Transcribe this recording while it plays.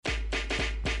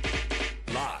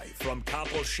from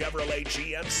Copple Chevrolet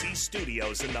GMC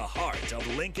Studios in the heart of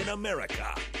Lincoln,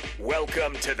 America.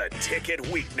 Welcome to the Ticket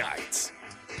Weeknights,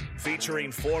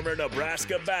 featuring former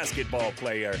Nebraska basketball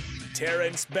player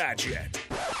Terrence Batchett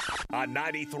on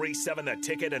 93.7 The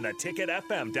Ticket and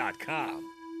theticketfm.com.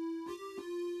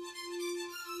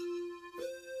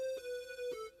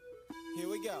 Here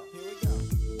we go.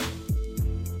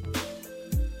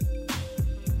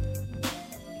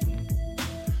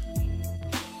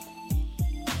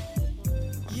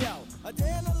 Yo, a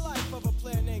day in the life of a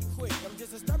player named Quick. I'm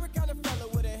just a stubborn kind of fella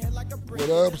with a head like a brick. What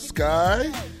up,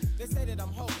 Sky? They say that I'm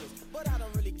hopeless, but I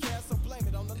don't really care, so blame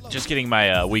it on the Lord. Just getting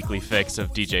my weekly fix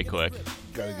of DJ Quick.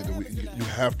 Gotta get you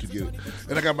have to get it.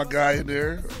 And I got my guy in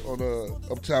there on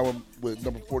Uptown with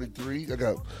number 43. I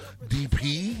got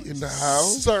DP in the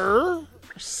house.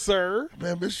 Sir.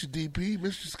 Man, miss you, DP.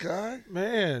 Miss you, Sky.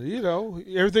 Man,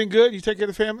 everything good? You take care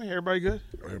of the family? Everybody good?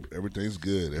 Everything's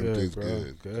good. Everything's bro.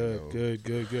 good.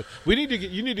 Good.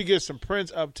 You need to get some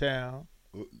Prince Uptown.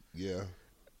 Yeah.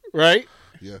 Right?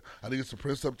 Yeah. I need to get some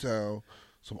Prince Uptown,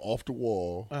 some Off the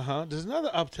Wall. There's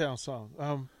another Uptown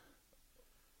song.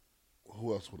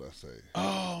 Who else would I say?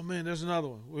 Oh man, there's another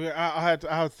one. I have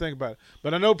to think about it.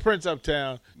 But I know Prince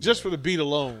Uptown just for the beat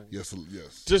alone. Yes.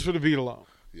 Just for the beat alone.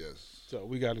 Yes. So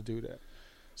we got to do that.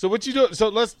 So what you do? So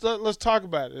let's talk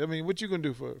about it. I mean, what you gonna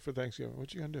do for Thanksgiving?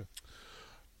 What you gonna do?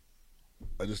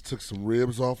 I just took some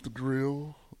ribs off the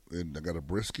grill, and I got a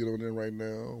brisket on there right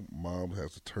now. Mom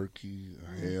has a turkey,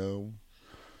 a ham,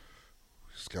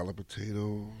 scalloped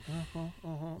potatoes,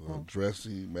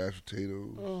 dressing, mashed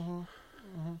potatoes.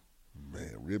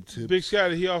 Man, rib tips. Big Sky,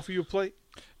 did he offer you a plate?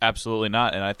 Absolutely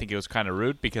not, and I think it was kind of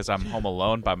rude because I'm home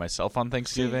alone by myself on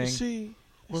Thanksgiving. See.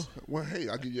 Well, hey,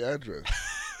 I'll give you your address.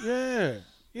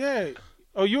 Yeah.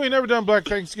 Oh, you ain't never done Black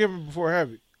Thanksgiving before, have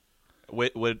you?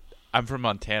 I'm from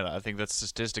Montana. I think that's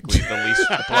statistically the least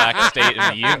black state in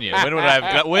the union.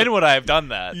 When would I have done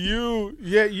that?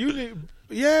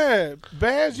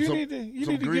 Baz, you some, need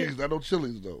to greens. get. I know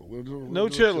chilies though. No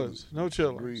chillers.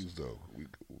 Greens though.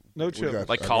 No chillers.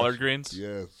 Like collard greens?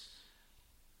 Yes.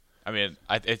 I mean,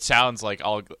 it sounds like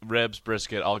all ribs,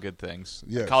 brisket, all good things.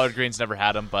 Yes. Collard greens, never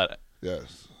had them, but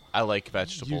yes, I like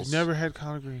vegetables. You've never had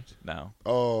collard greens? No.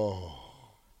 Oh.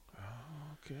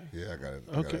 Okay. Yeah, I got it.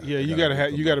 Okay.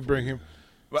 You got to bring him.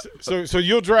 So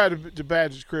you'll drive to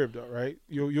Badger's crib though, right?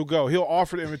 You'll go. He'll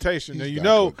offer the invitation.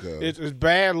 Now it's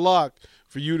bad luck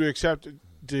for you to accept it,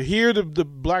 to hear the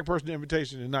black person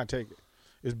invitation and not take it.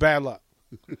 It's bad luck.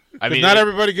 I mean, not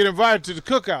everybody get invited to the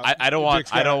cookout. I don't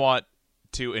want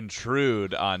to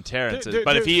intrude on Terrence,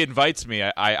 but if he invites me,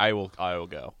 I will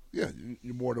go. Yeah,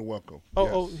 you're more than welcome.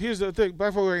 Oh, here's the thing: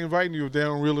 black folk ain't inviting you if they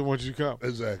don't really want you to come.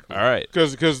 Exactly. All right.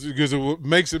 Because it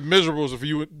makes it miserable if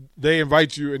they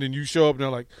invite you and then you show up and they're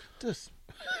like this.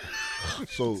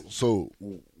 So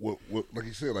what like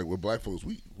you said, like with black folks,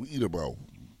 we eat about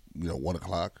 1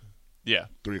 o'clock,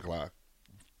 3 o'clock,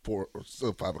 4 or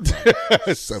 5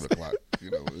 o'clock, 7 o'clock.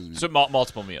 So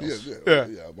multiple meals.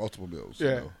 Yeah, multiple meals.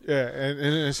 Yeah,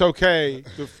 and it's okay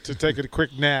to take a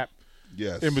quick nap.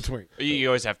 Yes. In between. You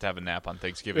always have to have a nap on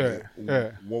Thanksgiving.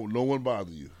 Yeah. Won't no one bother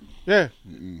you. Yeah.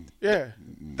 Mm-mm. Yeah.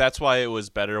 That's why it was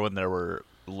better when there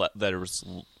was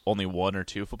only 1 or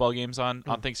 2 football games on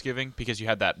Thanksgiving, because you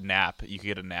had that nap. You could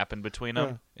get a nap in between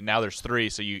them. And now there's 3,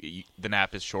 so the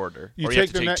nap is shorter. You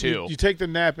have to take 2. You take the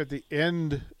nap at the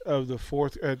end of the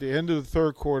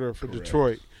third quarter for Correct.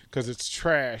 Detroit, because it's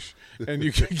trash, and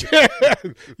you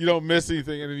you don't miss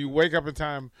anything, and then you wake up in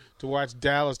time to watch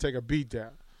Dallas take a beat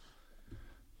down.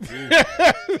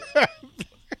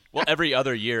 Well, every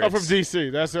other year I'm from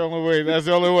DC. That's the only way. That's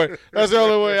the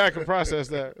only way I can process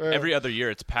that. Every other year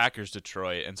it's Packers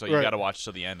Detroit, and so you got to watch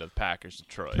till the end of Packers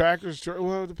Detroit.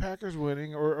 The Packers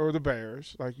winning or the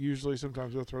Bears. Like usually,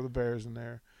 sometimes they'll throw the Bears in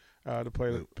there to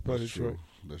play Detroit. True.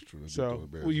 That's true. So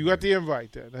you got the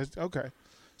invite then. That's okay.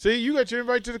 See, you got your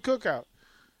invite to the cookout.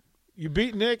 You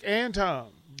beat Nick and Tom.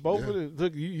 Both of them.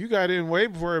 Look, you got in way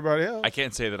before everybody else. I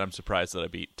can't say that I'm surprised that I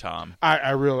beat Tom.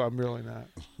 I'm really not.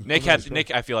 Nick,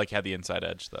 I feel like, had the inside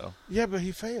edge though. Yeah, but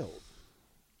he failed.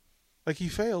 Like he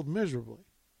failed miserably.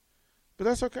 But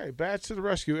that's okay. Bats to the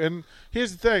rescue. And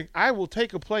here's the thing: I will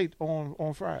take a plate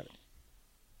on Friday.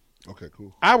 Okay,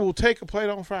 cool. I will take a plate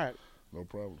on Friday. No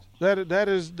problem. That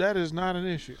is not an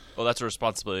issue. Well, that's a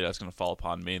responsibility that's going to fall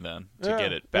upon me then to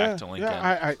get it back to Lincoln.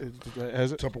 Yeah,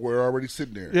 as Tupperware already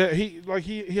sitting there. Yeah,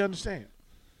 he understands.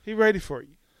 He ready for you.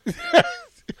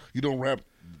 You don't wrap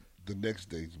the next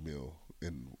day's meal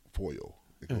in foil.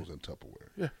 It goes in Tupperware.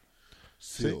 Yeah.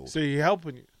 Sealed. See, he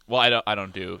helping you. Well, I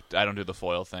don't do the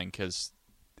foil thing because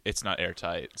it's not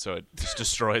airtight, so it just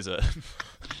destroys it.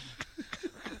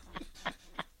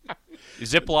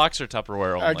 Ziplocs or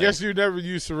Tupperware only. I guess you never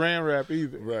use Saran wrap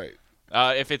either. Right.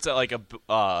 If it's like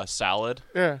a salad,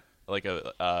 Yeah. like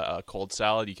a cold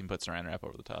salad, you can put Saran wrap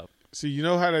over the top. See, you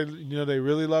know how they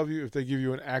really love you if they give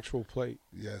you an actual plate.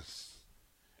 Yes.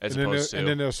 As opposed to, and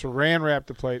then they'll Saran wrap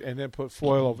the plate and then put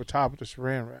foil over top of the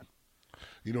Saran wrap.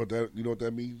 You know what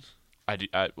that means? I do.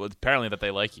 Well, apparently that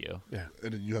they like you. Yeah.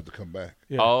 And then you have to come back.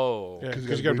 Yeah. Oh. Yeah,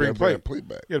 Because you got to bring a plate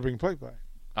back. You got to bring a plate back.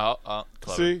 Oh,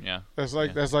 clever. See, yeah. that's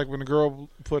like when the girl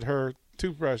put her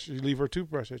toothbrush. You leave her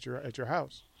toothbrush at your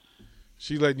house.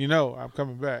 She letting you know I'm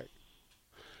coming back.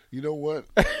 You know what?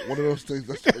 One of those things.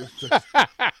 That's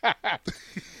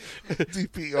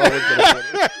DP always gonna put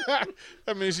it.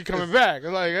 That means she coming back.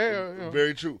 It's like, hey,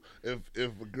 Very true. If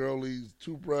a girl leaves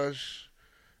toothbrush,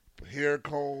 hair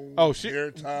comb,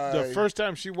 hair tie. The first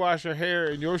time she washed her hair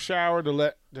in your shower to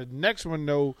let the next one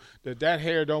know that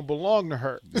hair don't belong to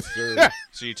her. Yes, sir.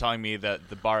 So you're telling me that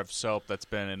the bar of soap that's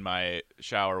been in my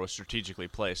shower was strategically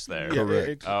placed there? Yeah,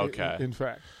 Correct. Okay. In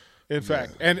fact,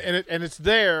 and it's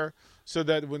there so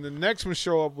that when the next one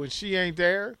show up when she ain't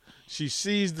there, she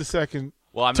sees the second.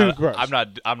 Well, I'm toothbrush.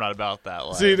 not about that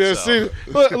life. See this? So.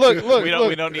 See, look.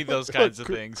 We don't need those kinds of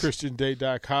things.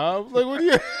 ChristianDate.com. Like, what do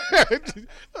you?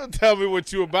 Don't tell me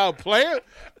what you about, player.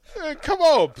 Come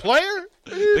on, player.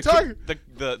 What are you talking?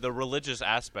 The religious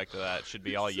aspect of that should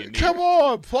be all you need. Come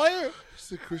on, player. It's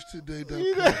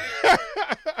ChristianDate.com.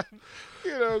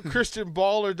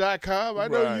 ChristianBaller.com.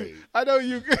 Right. I know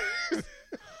you.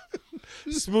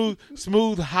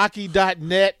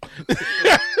 Smoothhockey.net.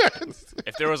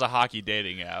 If there was a hockey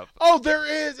dating app. Oh, there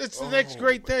is. It's the next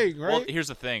great thing, right? Well, here's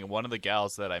the thing. One of the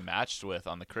gals that I matched with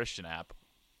on the Christian app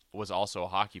was also a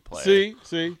hockey player.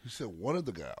 See. You said one of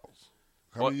the gals.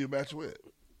 How many you match with?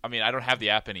 I mean, I don't have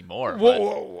the app anymore.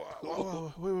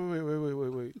 Whoa.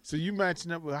 Wait. So you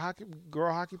matching up with a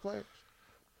girl hockey player?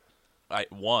 I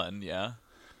won, yeah.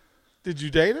 Did you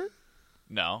date her?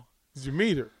 No. Did you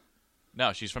meet her?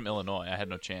 No, she's from Illinois. I had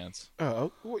no chance.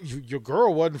 Oh, well, your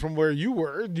girl wasn't from where you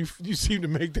were. You seem to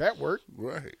make that work.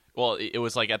 Right. Well, it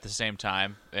was like at the same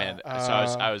time, and so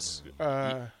I was.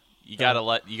 You gotta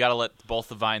let both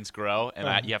the vines grow,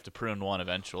 and you have to prune one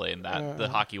eventually, and the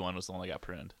hockey one was the one that got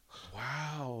pruned.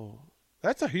 Wow,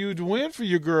 that's a huge win for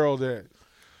your girl. Then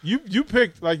you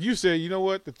picked, like you said. You know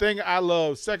what? The thing I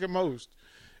love second most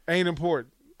ain't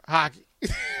important. Hockey.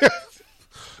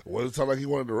 Well, it sounded like he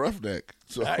wanted a roughneck.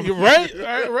 So. You're right.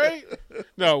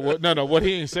 No. What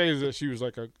he ain't say is that she was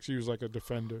like a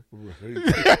defender.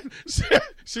 Right.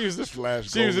 she was a Slash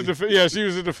She was a goalie. she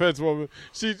was a defense woman.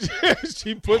 She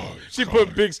put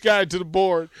Big Sky to the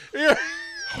board. Yeah.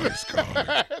 Hi,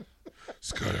 Sky.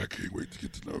 Sky, I can't wait to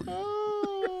get to know you.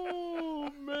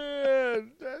 Oh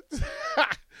man,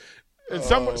 and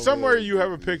somewhere you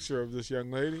have a picture of this young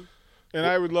lady, and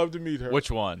I would love to meet her. Which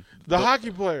one? The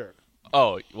hockey player.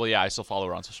 Oh, well, yeah, I still follow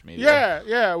her on social media.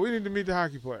 Yeah, we need to meet the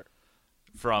hockey player.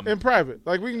 From In private.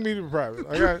 Like, we can meet in private.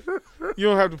 You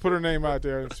don't have to put her name out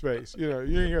there in space. You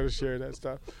ain't got to share that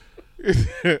stuff. She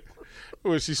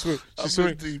swing.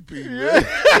 DP, man.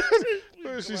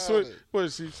 She swing.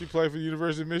 What, she played for the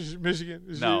University of Michigan?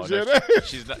 No,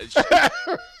 she's not.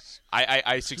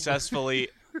 I successfully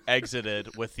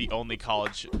exited with the only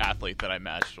college athlete that I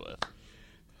matched with.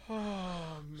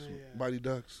 Oh, man. Mighty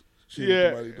Ducks.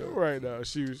 Right now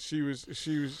she was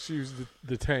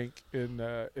the tank in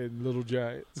Little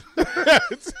Giants.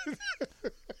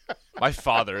 My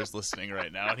father is listening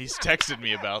right now, and he's texted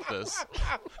me about this.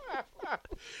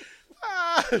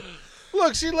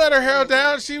 Look, she let her hair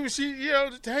down.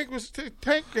 The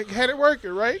tank had it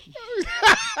working, right?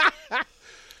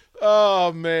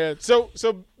 Oh man. So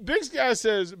Big Sky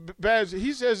says, Badge,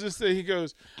 he says this thing. He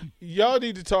goes, y'all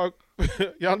need to talk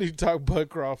Bud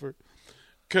Crawford.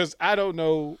 Because I don't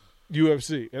know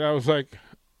UFC. And I was like,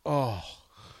 oh.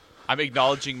 I'm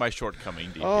acknowledging my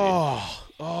shortcoming, DP.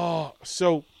 Oh.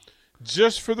 So,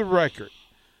 just for the record,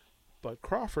 Bud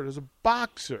Crawford is a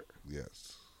boxer.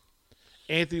 Yes.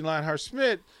 Anthony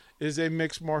Lionheart-Smith is a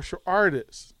mixed martial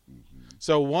artist. Mm-hmm.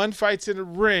 So, one fights in a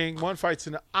ring, one fights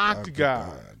in an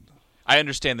octagon. I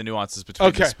understand the nuances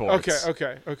between the sports.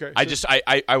 Okay.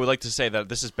 I would like to say that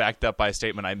this is backed up by a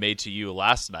statement I made to you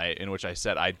last night in which I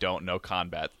said I don't know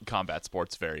combat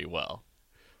sports very well.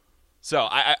 So,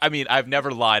 I mean, I've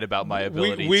never lied about my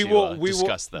ability to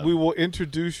discuss them. We will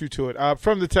introduce you to it.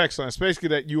 From the text line, it's basically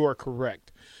that you are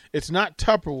correct. It's not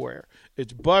Tupperware.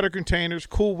 It's butter containers,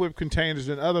 Cool Whip containers,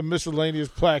 and other miscellaneous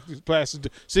plastics.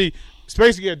 See, it's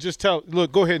basically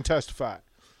look, go ahead and testify.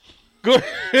 Go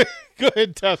ahead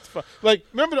and testify. Like,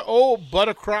 remember the old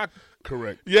Buttercrock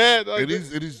Correct. Yeah, and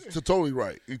he's totally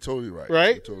right. He's totally right.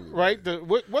 Right, He's totally right.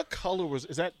 What color is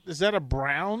that? Is that a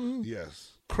brown?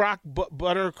 Yes. Crock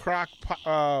butter crock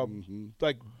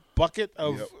like bucket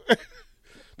of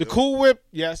the Cool Whip.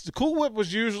 Yes, the Cool Whip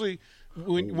was usually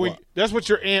when that's what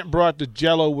your aunt brought, the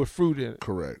Jello with fruit in it.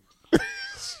 Correct.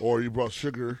 Or you brought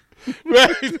sugar.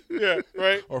 Right. Yeah.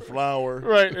 Right. Or flour.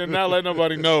 Right, and not let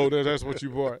nobody know that that's what you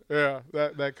bought. Yeah,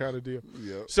 that kind of deal.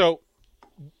 Yeah. So,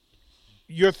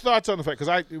 your thoughts on the fact,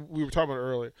 because we were talking about it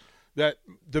earlier, that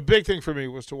the big thing for me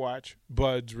was to watch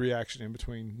Bud's reaction in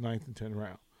between 9th and 10th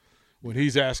round when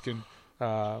he's asking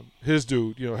his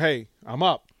dude, hey, I'm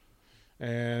up,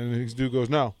 and his dude goes,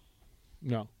 no,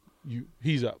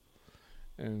 he's up,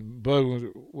 and Bud was,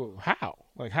 well, how?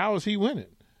 Like, how is he winning?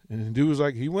 And the dude was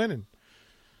like, he winning.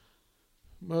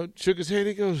 Bud shook his head.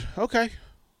 He goes, okay,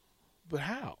 but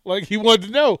how? Like, he wanted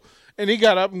to know, and he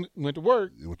got up and went to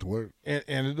work. He went to work and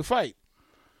ended the fight.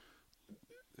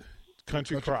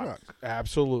 Country crock.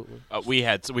 Absolutely. We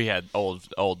had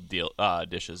old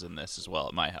dishes in this as well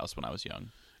at my house when I was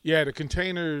young. Yeah, the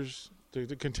containers,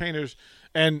 the containers,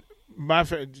 and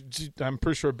I'm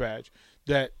pretty sure badge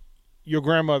that your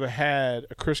grandmother had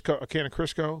a can of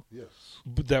Crisco. Yes.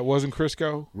 But that wasn't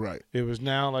Crisco. Right. It was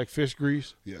now like fish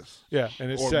grease. Yes. Yeah, and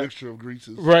a mixture of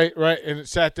greases. Right, and it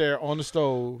sat there on the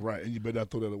stove. Right, and you better not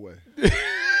throw that away.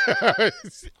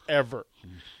 Ever.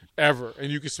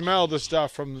 And you can smell the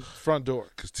stuff from the front door.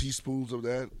 Because teaspoons of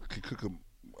that can cook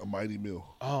a mighty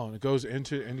meal. Oh, and it goes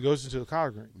into the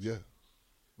collard greens. Yeah.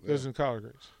 It goes into collard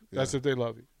greens. That's if they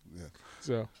love you. Yeah.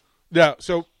 So, yeah.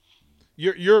 So,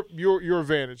 your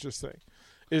advantage. This thing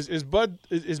is Bud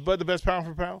the best pound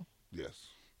for pound? Yes.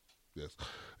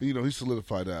 He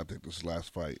solidified that. I think this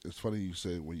last fight. It's funny you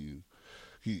say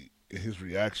his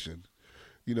reaction.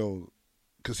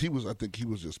 Because I think he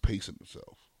was just pacing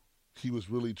himself. He was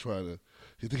really I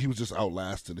think he was just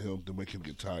outlasting him to make him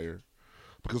get tired.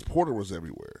 Because Porter was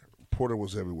everywhere. Porter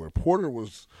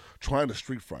was trying to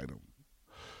street fight him.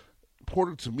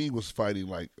 Porter, to me, was fighting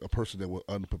like a person that was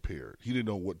unprepared. He didn't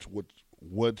know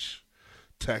which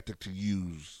tactic to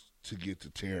use to get to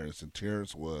Terrence. And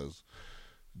Terrence was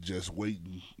just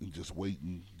waiting and just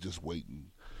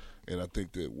waiting. And I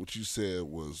think that what you said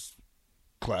was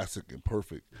classic and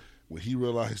perfect. When he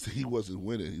realized that he wasn't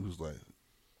winning, he was like,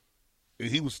 and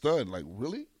he was stunned, like,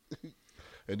 really?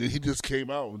 And then he just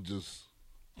came out and just,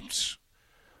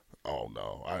 oh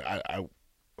no! I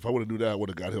if I would have knew that, I would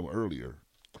have got him earlier.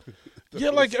 Yeah,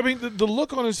 the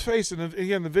look on his face, and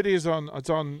again, the video is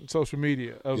on social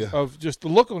media of just the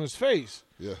look on his face.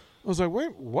 Yeah, I was like,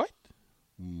 wait, what?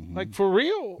 Mm-hmm. Like, for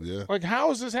real? Yeah. Like, how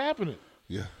is this happening?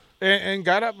 Yeah. And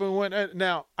got up and went.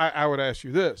 Now, I would ask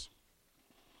you this: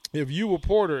 if you were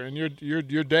Porter and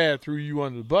your dad threw you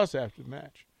under the bus after the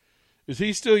match, is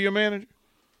he still your manager?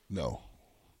 No,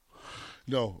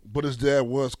 but his dad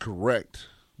was correct.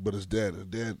 But his dad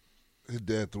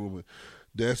threw him.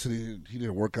 Dad said he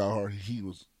didn't work out hard. He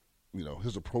was,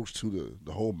 his approach to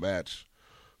the whole match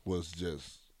was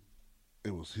just,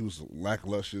 he was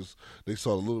lackluster. They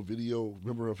saw a little video,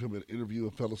 remember, of him in an interview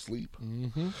and fell asleep.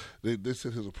 Mm-hmm. They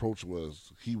said his approach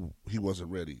was he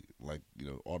wasn't ready. Like,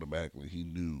 automatically he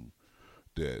knew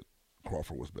that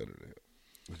Crawford was better than him.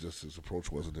 It's just his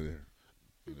approach wasn't there.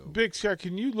 Big Scott,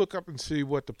 can you look up and see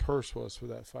what the purse was for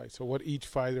that fight? So what each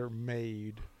fighter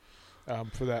made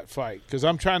for that fight? Because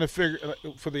I'm trying to figure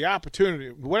for the opportunity,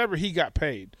 whatever he got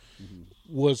paid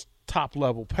was top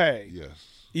level pay.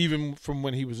 Yes, even from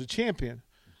when he was a champion.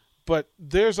 But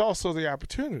there's also the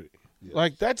opportunity. Yes.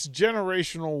 Like, that's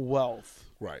generational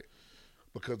wealth. Right.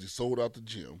 Because he sold out the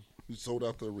gym. He sold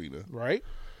out the arena. Right.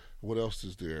 What else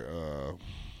is there?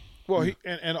 Well,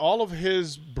 and all of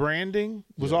his branding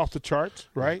was off the charts,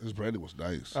 right? His branding was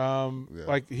nice.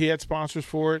 Like, he had sponsors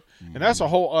for it. Mm-hmm. And that's a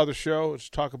whole other show. It's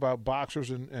talk about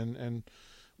boxers and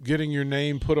getting your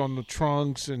name put on the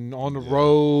trunks and on the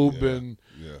robe and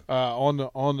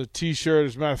on the T-shirt.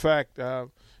 As a matter of fact,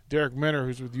 Derek Minner,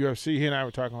 who's with UFC, he and I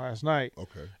were talking last night.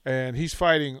 Okay. And he's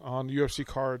fighting on the UFC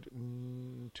card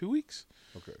in 2 weeks.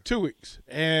 Okay. 2 weeks.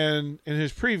 And in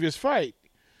his previous fight,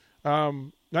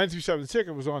 937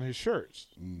 ticket was on his shirts.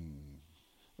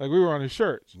 Like, we were on his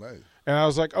shirts. Nice. And I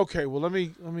was like, okay, well, let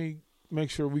me make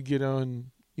sure we get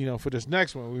on, for this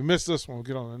next one. We missed this one, we'll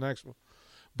get on the next one.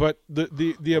 But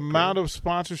the amount of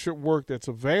sponsorship work that's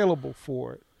available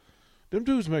for it, them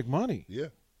dudes make money. Yeah.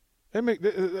 They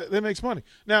makes money.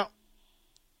 Now,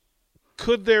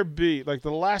 could there be, like,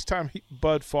 the last time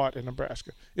Bud fought in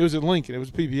Nebraska, it was in Lincoln. It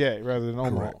was PBA rather than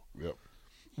Omaha. Correct. Yep.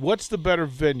 What's the better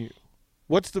venue?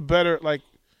 What's the better, like,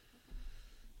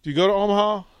 do you go to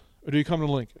Omaha or do you come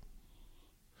to Lincoln?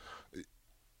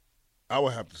 I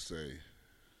would have to say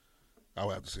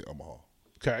Omaha.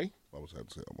 Okay. I would have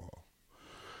to say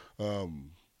Omaha.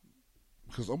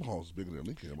 Because Omaha is bigger than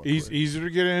Lincoln. Easier to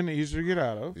get in, easier to get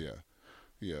out of. Yeah.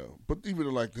 Yeah. But even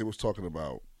like they was talking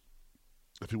about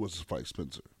if he was to fight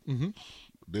Spencer,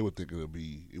 they were thinking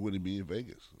it wouldn't be in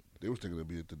Vegas. They were thinking it'd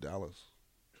be at the Dallas.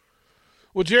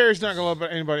 Well, Jerry's not going to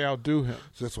let anybody outdo him.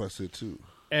 So that's what I said too.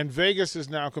 And Vegas is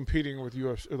now competing with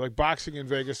UFC. Like boxing in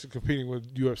Vegas is competing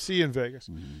with UFC in Vegas.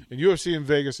 And UFC in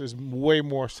Vegas is way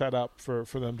more set up for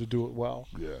them to do it well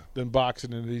than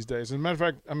boxing in these days. As a matter of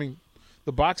fact, I mean,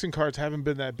 the boxing cards haven't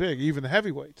been that big. Even the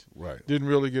heavyweights didn't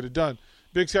really get it done.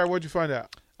 Big Sky, what'd you find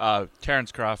out?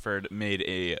 Terrence Crawford made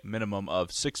a minimum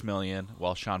of $6 million,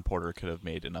 while Sean Porter could have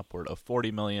made an upward of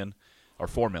 $40 million or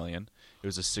 $4 million. It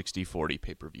was a 60-40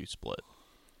 pay-per-view split.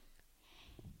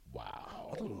 Wow,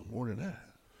 I thought it was more than that.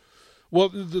 Well,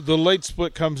 the late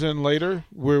split comes in later,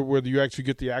 where you actually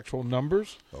get the actual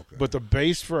numbers. Okay. But the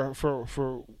base for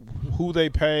who they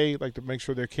pay, like to make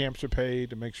sure their camps are paid,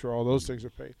 to make sure all those things are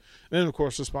paid, and then of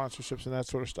course the sponsorships and that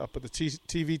sort of stuff. But the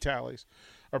TV tallies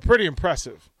are pretty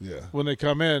impressive. Yeah. When they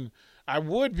come in, I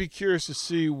would be curious to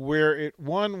see where it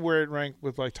ranked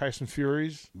with like Tyson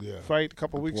Fury's fight a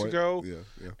couple of weeks ago,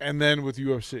 and then with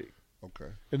UFC.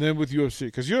 Okay. And then with UFC,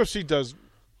 because UFC does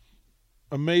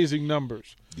amazing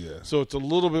numbers. Yeah. So it's a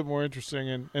little bit more interesting,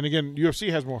 and again, UFC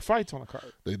has more fights on the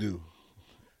card. They do.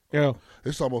 You know,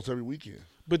 it's almost every weekend.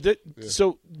 But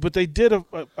they did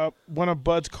a one of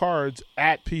Bud's cards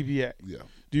at PBA. Yeah.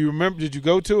 Do you remember? Did you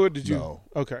go to it? Did you? No.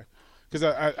 Okay. Because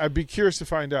I'd be curious to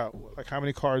find out like how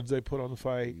many cards they put on the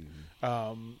fight,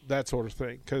 that sort of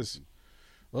thing. Because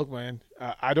look, man,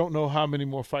 I don't know how many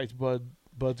more fights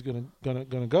Bud's gonna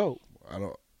go. I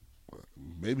don't.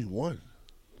 Maybe one.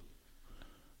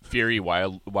 Fury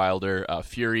Wilder.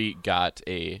 Fury got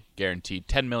a guaranteed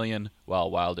 $10 million,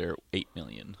 while Wilder $8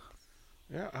 million.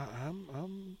 Yeah,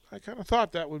 I kind of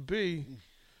thought that would be.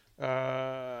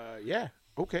 Yeah.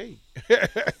 Okay.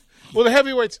 Well, the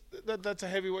heavyweights. That's a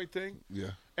heavyweight thing. Yeah.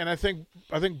 And I think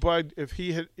Bud, if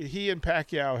he and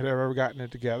Pacquiao had ever gotten it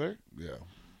together,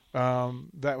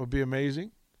 that would be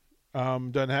amazing.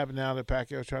 Doesn't happen now that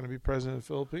Pacquiao's trying to be president of the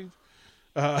Philippines.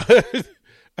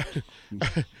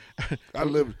 I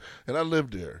lived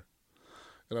there.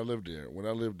 When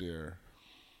I lived there,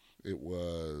 it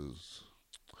was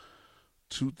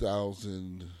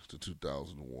 2000 to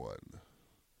 2001,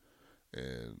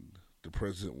 and the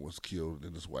president was killed,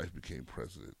 and his wife became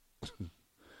president.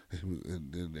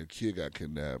 And then their kid got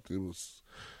kidnapped. It was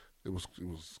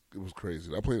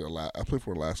crazy. I played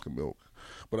for Alaska Milk,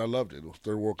 but I loved it. It was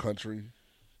third world country,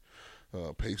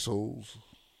 pesos.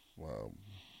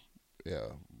 Yeah,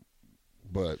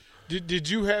 but did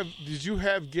you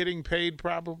have getting paid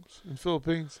problems in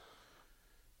Philippines?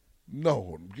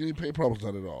 No, getting paid problems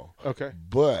not at all. Okay,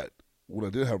 but what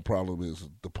I did have a problem is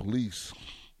the police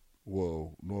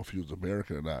will know if you was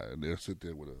American or not, and they'll sit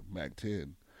there with a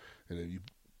MAC-10, and then you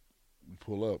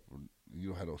pull up, and you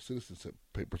don't have no citizenship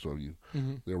papers on you.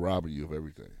 Mm-hmm. They're robbing you of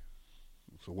everything.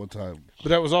 So one time, but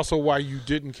that was also why you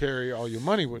didn't carry all your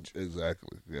money with you.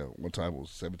 Exactly. Yeah, one time it was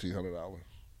 $1,700.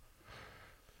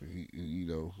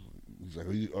 He's like,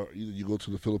 either you go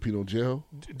to the Filipino jail,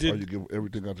 or you give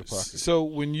everything out your pocket. So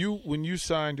when you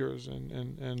signed yours,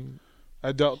 and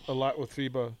I dealt a lot with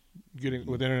FIBA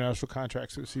with international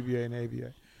contracts with CBA and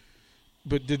ABA,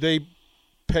 but did they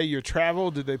pay your travel?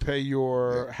 Did they pay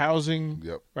your housing?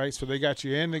 Yep. Right. So they got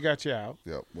you in, they got you out.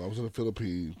 Yep. Well, I was in the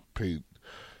Philippines, paid.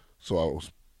 So I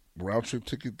was round trip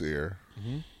ticket there,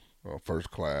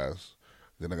 first class.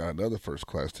 Then I got another first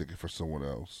class ticket for someone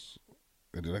else,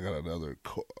 and then I got another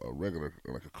regular,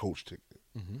 like a coach ticket.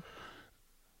 Mm-hmm.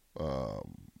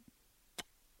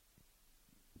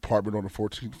 Apartment on the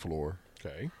 14th floor.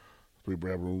 Okay. 3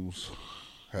 bedrooms.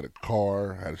 Had a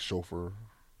car. Had a chauffeur.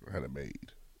 Had a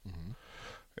maid. Mm-hmm.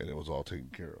 And it was all taken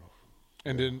care of.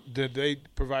 And then did they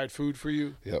provide food for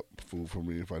you? Yep, food for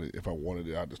me. If I wanted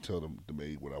it, I'd just tell them the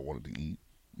maid what I wanted to eat,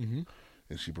 and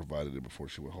she provided it before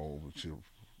she went home. And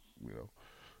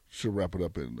she'll wrap it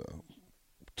up in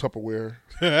Tupperware.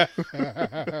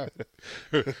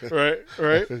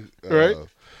 Right.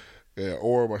 Yeah,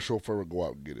 or my chauffeur would go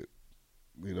out and get it.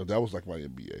 That was like my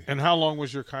MBA. And how long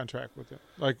was your contract with them?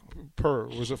 Like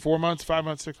was it 4 months, 5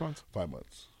 months, 6 months? 5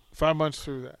 months. 5 months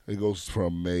through that. It goes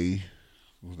from May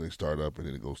when they start up, and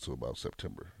then it goes to about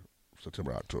September,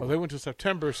 October. Oh, they went to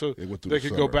September, so they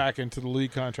could go back into the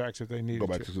league contracts if they needed to.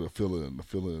 Go back to the fill-in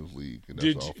league, and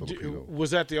that's all Filipino.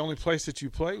 Was that the only place that you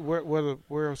played?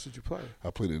 Where else did you play? I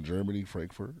played in Germany,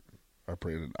 Frankfurt. I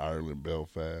played in Ireland,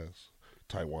 Belfast,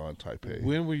 Taiwan, Taipei.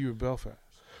 When were you in Belfast?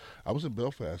 I was in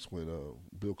Belfast when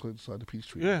Bill Clinton signed the peace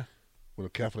treaty. Yeah. when a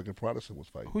Catholic and Protestant was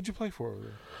fighting. Who'd you play for over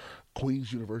there?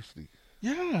 Queen's University.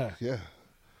 Yeah. Yeah.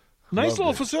 Nice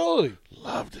little facility.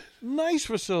 Loved it. Nice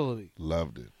facility.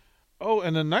 Loved it. Oh,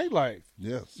 and the nightlife.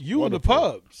 Yes. You wonderful. in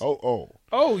the pubs.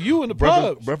 Oh, you in the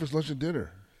pubs. Breakfast, lunch, and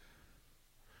dinner.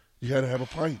 You had to have a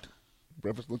pint.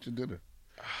 Breakfast, lunch, and dinner.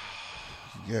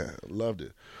 Yeah, loved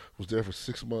it. Was there for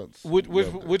 6 months. Which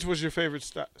was your favorite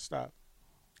stop?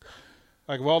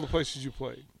 Like, of all the places you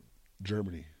played?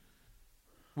 Germany.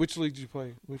 Which league did you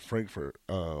play? Frankfurt.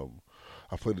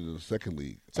 I played in the second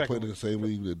league. I played in the same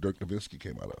league that Dirk Nowitzki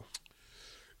came out of.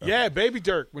 Yeah, baby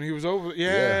Dirk when he was over.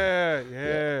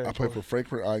 Yeah. I played for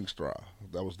Frankfurt Einstra.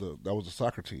 That was the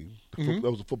soccer team. That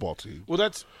was the football team. Well,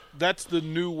 that's the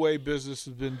new way business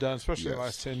has been done, especially in the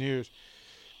last 10 years.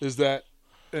 Is that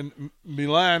and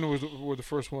Milan were the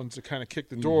first ones to kind of kick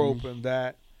the door open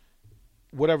that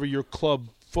whatever your club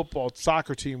football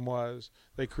soccer team was,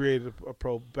 they created a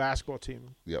pro basketball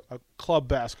team, a club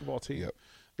basketball team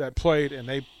that played, and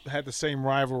they had the same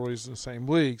rivalries in the same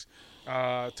leagues.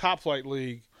 Top Flight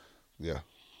League. Yeah,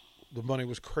 the money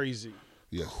was crazy.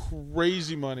 Yeah,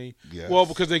 crazy money. Yes. Well,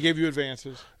 because they gave you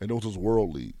advances, and those was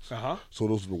world leagues. So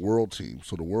those are the world teams.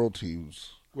 So the world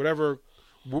teams, whatever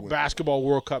basketball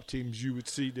World Cup teams you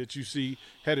see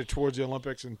headed towards the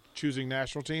Olympics and choosing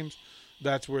national teams,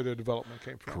 that's where their development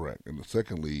came from. Correct. And the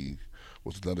second league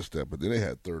was another step, but then they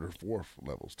had third or fourth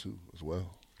levels too, as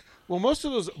well. Well, most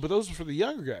of those, but those are for the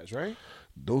younger guys, right?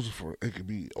 Those are for it could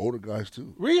be older guys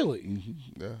too. Really?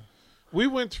 Mm-hmm. Yeah. We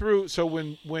went through. So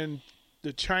when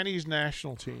the Chinese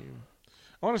national team,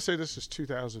 I want to say this is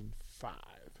 2005,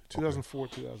 2004,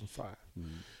 2005,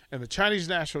 and the Chinese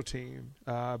national team,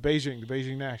 the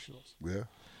Beijing Nationals. Yeah.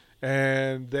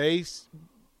 And they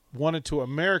wanted to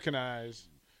Americanize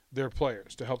their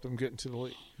players to help them get into the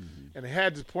league. And they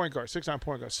had this point guard, 6'9"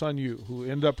 point guard, Sun Yu, who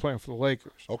ended up playing for the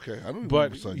Lakers. Okay, I don't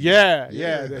remember Sun Yu. Yeah,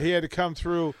 he had to come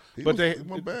through. He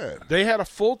wasn't bad. They had a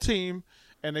full team,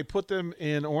 and they put them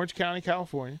in Orange County,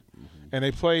 California, and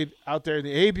they played out there in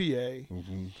the ABA,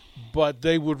 but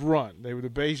they would run. They were the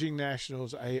Beijing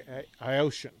Nationals,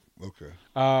 Ioshan.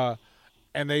 Okay.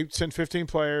 And they sent 15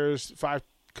 players, 5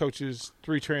 coaches,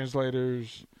 3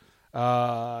 translators,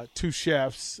 2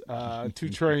 chefs, 2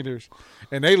 trainers,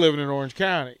 and they living in Orange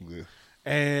County. Yeah.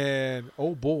 And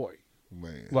oh boy,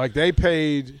 man, like they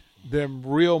paid them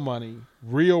real money,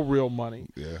 real money,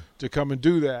 to come and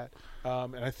do that.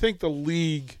 And I think the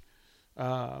league,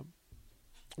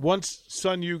 once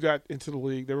Sun Yu got into the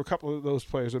league, there were a couple of those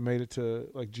players that made it to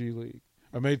like G League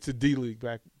or made it to D League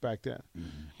back then,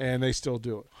 and they still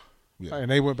do it. Yeah.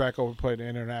 And they went back over and played the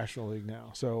International League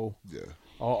now. So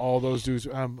all those dudes.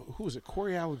 Who was it?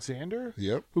 Corey Alexander?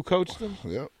 Yep. Who coached them?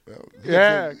 Yep.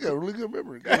 Yeah. Yeah, really good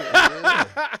memory.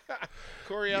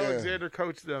 Corey Alexander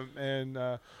coached them, and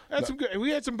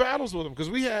we had some battles with them because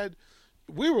I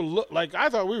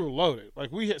thought we were loaded.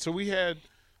 Like we had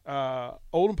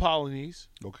Olden Polynese.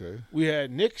 Okay. We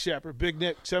had Nick Shepard, Big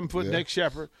Nick, 7-foot Nick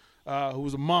Shepard, who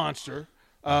was a monster.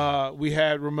 We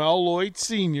had Ramel Lloyd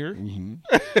Sr.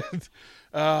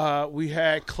 We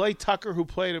had Clay Tucker, who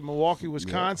played at Milwaukee,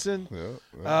 Wisconsin.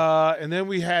 And then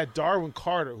we had Darwin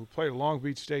Carter, who played at Long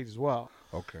Beach State as well.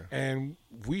 Okay. And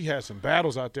we had some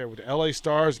battles out there with the L.A.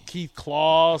 Stars, Keith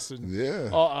Kloss, and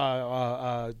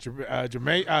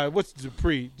Jermaine. What's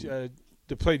Dupree? That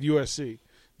played USC.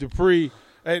 Dupree.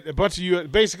 A bunch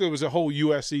of basically it was a whole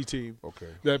USC team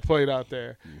that played out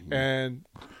there, and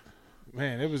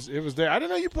man, it was there. I didn't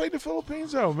know you played in the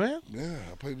Philippines though, man. Yeah,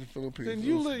 I played in the Philippines. Then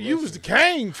you was the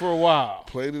king for a while.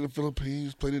 Played in the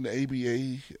Philippines. Played in the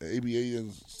ABA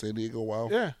in San Diego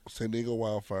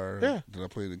Wildfire. Yeah. Then I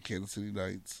played in Kansas City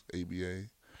Knights ABA.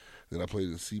 Then I played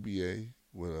in CBA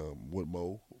with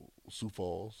Whitmo, Sioux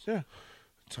Falls. Yeah.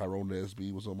 Tyrone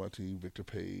Nesby was on my team. Victor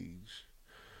Page.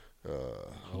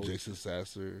 Jason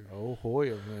Sasser. Oh,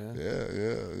 Hoyer, man. Yeah.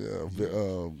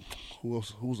 Who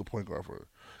else? Who was the point guard for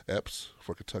Epps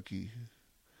for Kentucky?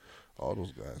 All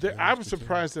those guys. I was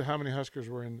surprised at how many Huskers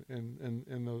were in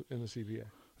the CBA.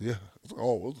 Yeah. It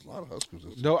was a lot of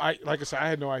Huskers. No, like I said, I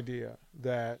had no idea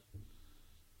that.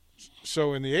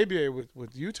 So in the ABA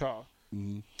with Utah,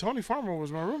 Tony Farmer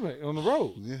was my roommate on the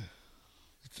road. Yeah.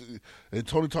 And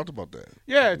Tony talked about that.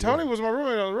 Yeah, Tony was my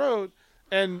roommate on the road,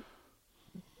 and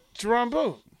Jerome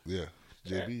Boone. Yeah.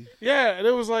 JB. Yeah, and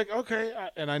it was like, okay.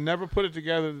 And I never put it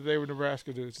together that they were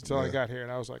Nebraska dudes until I got here.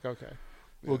 And I was like, okay,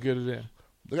 we'll get it in.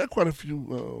 They got quite a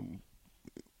few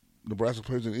Nebraska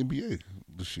players in the NBA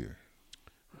this year.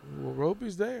 Well,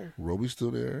 Roby's there. Roby's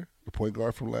still there. The point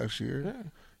guard from last year. Yeah.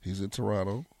 He's in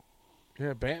Toronto.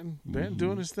 Yeah, Banton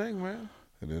doing his thing, man.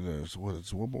 And then it's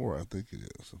one more, I think it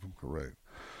is, if I'm correct.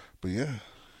 But yeah.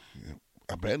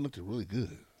 Brandon looked really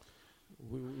good.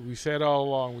 We said all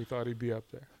along we thought he'd be up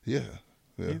there. Yeah.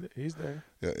 He's there.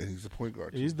 Yeah, and he's the point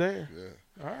guard. He's there.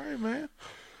 Yeah. All right, man.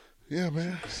 Yeah,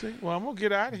 man. See, well, I'm going to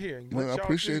get out of here. Man, I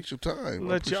appreciate your time.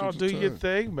 Let y'all do your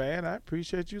thing, man. I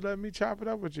appreciate you letting me chop it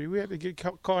up with you. We had to get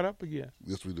caught up again.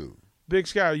 Yes, we do. Big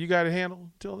Sky, you got a handle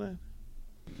until then?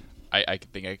 I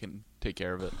think I can take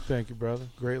care of it. Thank you, brother.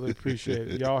 Greatly appreciate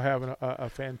it. Y'all having a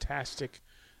fantastic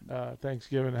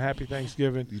Thanksgiving, a happy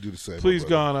Thanksgiving. You do the same. Please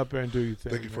go on up there and do your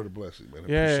thing. Thank you for the blessing, man.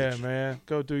 Yeah, man.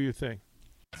 Go do your thing.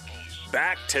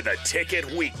 Back to the Ticket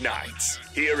Weeknights.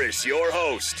 Here is your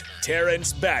host,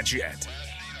 Terrence Badgett.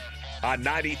 On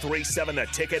 93.7 The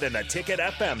Ticket and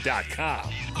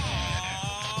theticketfm.com.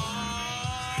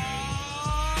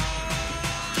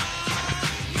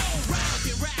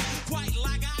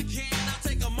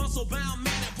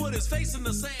 His face in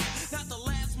the sand, not the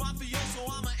last mafioso.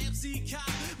 I'm an MC cop.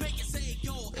 Make it say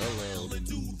go. Hello, and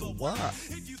do the why.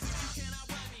 If you think you cannot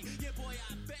ride me, yeah, boy,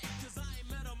 I bet, 'cause I ain't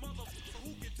met a motherfucker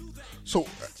who can do that. So,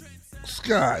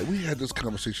 Sky, we had this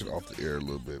conversation off the air a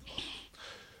little bit,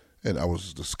 and I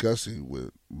was discussing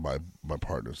with my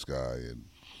partner Sky, and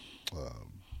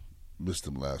missed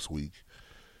him last week,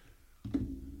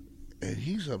 and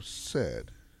he's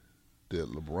upset that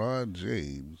LeBron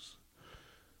James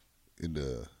in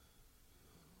the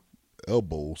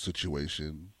elbow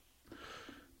situation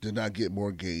did not get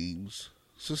more games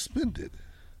suspended.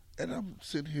 And I'm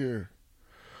sitting here,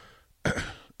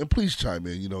 and please chime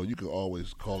in. You know, you can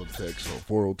always call and text on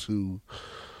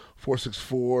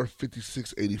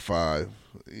 402-464-5685.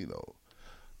 You know,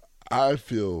 I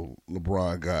feel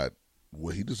LeBron got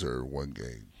what he deserved, one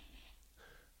game.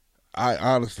 I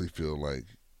honestly feel like,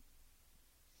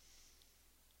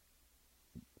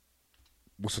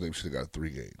 what's the name? Should have got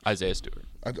 3 games. Isaiah Stewart.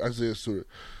 Isaiah Stewart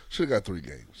should have got 3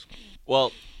 games.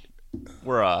 Well,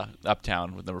 we're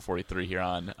Uptown with number 43 here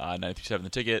on 93.7 The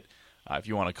Ticket. If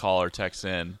you want to call or text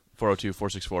in,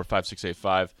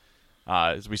 402-464-5685.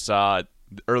 As we saw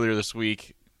earlier this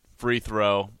week, free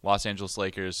throw, Los Angeles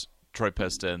Lakers, Detroit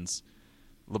Pistons.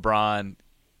 LeBron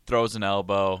throws an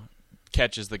elbow,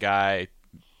 catches the guy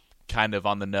kind of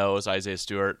on the nose, Isaiah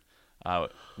Stewart,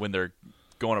 when they're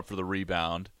going up for the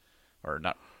rebound. Or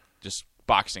not, just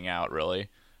boxing out, really.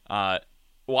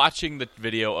 Watching the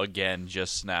video again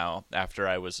just now, after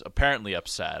I was apparently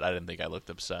upset, I didn't think I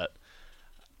looked upset.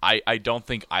 I don't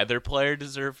think either player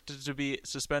deserved to be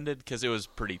suspended because it was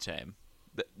pretty tame.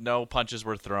 No punches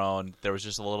were thrown. There was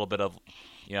just a little bit of,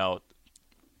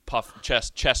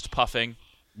 chest puffing.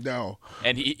 No,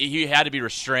 and he had to be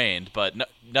restrained, but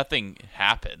nothing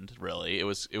happened really. It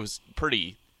was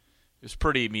pretty. It was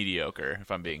pretty mediocre, if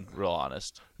I'm being real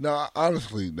honest. Now,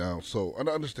 honestly, so I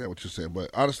understand what you're saying, but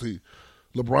honestly,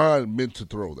 LeBron meant to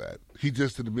throw that. He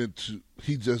just didn't mean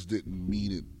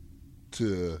it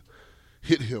to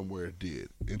hit him where it did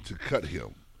and to cut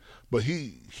him. But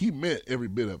he meant every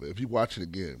bit of it. If you watch it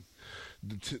again,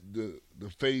 the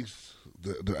face,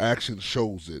 the action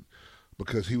shows it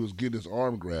because he was getting his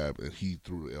arm grabbed and he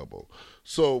threw the elbow.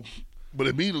 So, but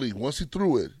immediately once he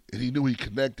threw it and he knew he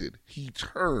connected, he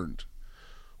turned.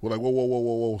 We're like,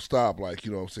 whoa, stop. Like,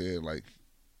 you know what I'm saying? Like,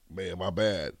 man, my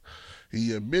bad.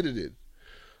 He admitted it.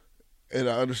 And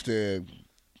I understand,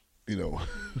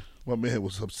 my man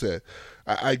was upset.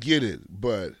 I get it,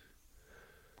 but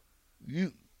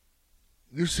you're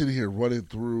sitting here running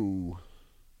through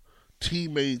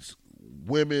teammates,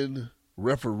 women,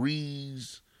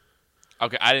 referees.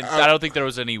 Okay, I don't think there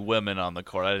was any women on the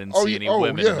court. I didn't see any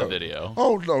women in the video.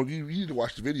 Oh no, you need to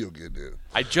watch the video again. Then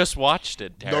I just watched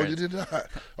it, Terrence. No, you did not.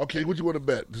 Okay, what do you want to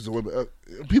bet? There's a women.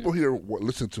 People here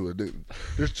listen to it.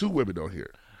 There's 2 women on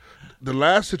here. The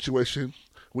last situation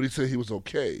when he said he was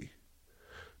okay,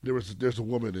 there's a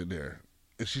woman in there,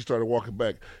 and she started walking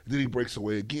back. And then he breaks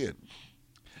away again.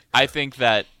 I think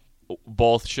that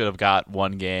both should have got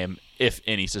 1 game, if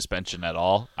any suspension at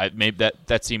all. Maybe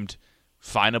that seemed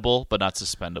finable, but not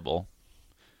suspendable.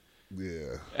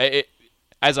 Yeah.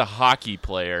 As a hockey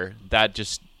player, that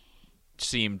just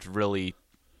seemed really,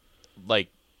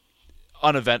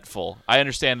 uneventful. I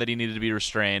understand that he needed to be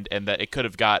restrained and that it could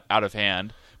have got out of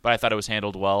hand, but I thought it was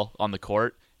handled well on the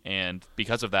court, and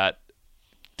because of that,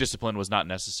 discipline was not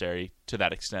necessary to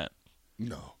that extent.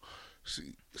 No.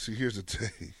 See, here's the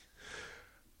thing.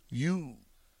 You're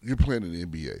playing in the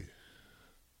NBA.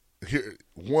 Here,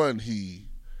 one, he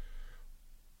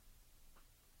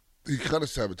kind of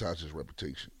sabotaged his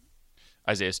reputation.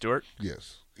 Isaiah Stewart?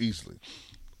 Yes, easily.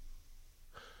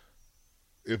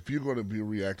 If you're going to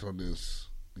react on this,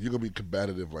 you're going to be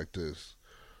combative like this.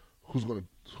 Who's going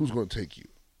to take you?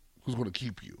 Who's going to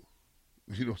keep you?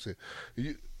 You know what I'm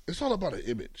saying? It's all about an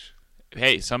image.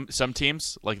 Hey, some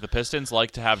teams like the Pistons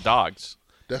like to have dogs.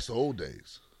 That's the old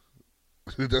days.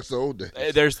 That's the old days.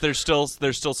 There's still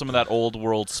some of that old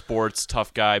world sports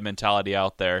tough guy mentality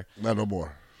out there. Not no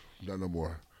more. Not no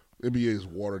more. NBA is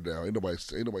watered down. Ain't nobody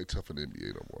tough in the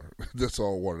NBA no more. That's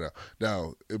all watered down.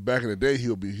 Now, back in the day,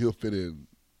 he'll fit in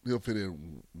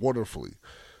wonderfully,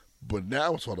 but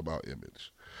now it's all about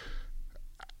image.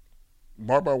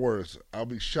 Mark my words, I'll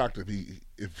be shocked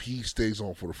if he stays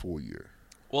on for the full year.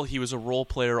 Well, he was a role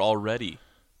player already.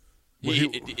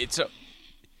 Is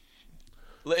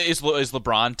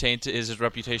LeBron tainted? Is his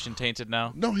reputation tainted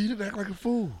now? No, he didn't act like a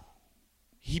fool.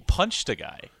 He punched a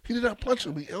guy. He did not punch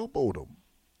him. He elbowed him.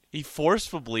 He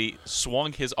forcefully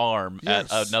swung his arm at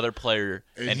another player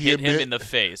and hit him in the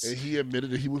face. And he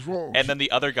admitted that he was wrong. And then the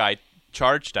other guy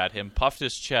charged at him, puffed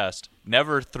his chest,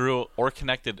 never threw or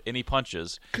connected any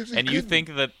punches. And you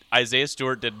think that Isaiah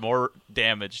Stewart did more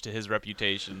damage to his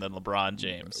reputation than LeBron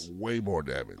James? Way more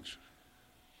damage.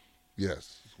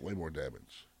 Yes, way more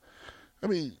damage. I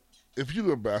mean, if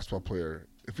you're a basketball player,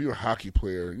 if you're a hockey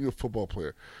player, you're a football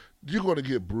player, you're going to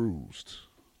get bruised.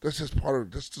 That's just part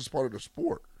of the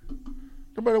sport.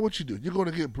 No matter what you do, you're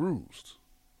going to get bruised.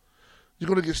 You're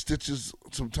going to get stitches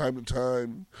from time to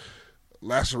time,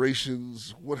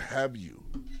 lacerations, what have you.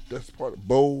 That's part of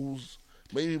bows,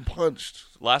 maybe punched.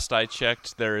 Last I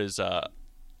checked, there is a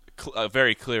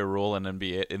very clear rule in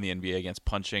the NBA against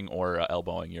punching or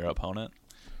elbowing your opponent,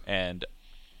 and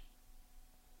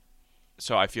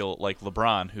so I feel like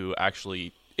LeBron, who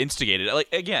actually instigated, like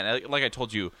I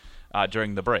told you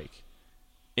during the break,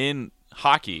 in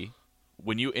hockey,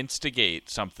 when you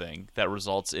instigate something that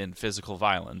results in physical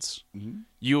violence,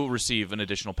 you receive an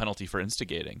additional penalty for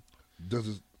instigating.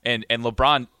 And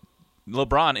LeBron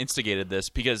instigated this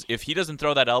because if he doesn't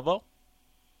throw that elbow,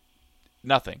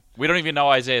 nothing. We don't even know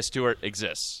Isaiah Stewart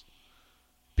exists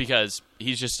because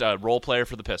he's just a role player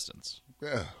for the Pistons.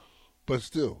 Yeah, but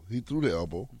still, he threw the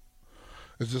elbow.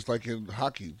 It's just like in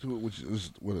hockey, which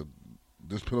is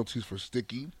there's penalties for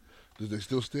sticking. Does they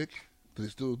still stick? Do they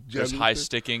still? There's high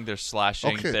sticking. There's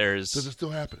slashing. Okay. There's. Does it still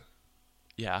happen?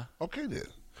 Yeah. Okay then.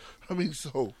 We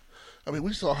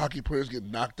saw hockey players get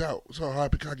knocked out. We saw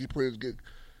hockey players get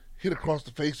hit across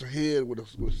the face or head with a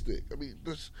stick.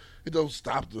 It don't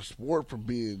stop the sport from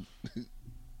being,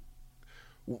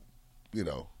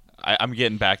 I'm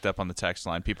getting backed up on the text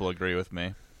line. People agree with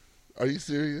me. Are you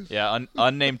serious? Yeah,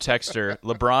 unnamed texter.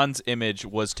 LeBron's image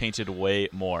was tainted way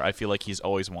more. I feel like he's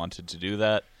always wanted to do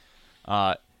that.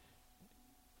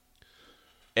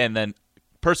 And then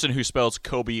person who spells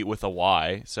Kobe with a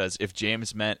Y says, if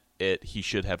James meant it, he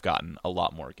should have gotten a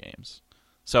lot more games.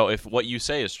 So if what you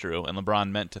say is true and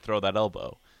LeBron meant to throw that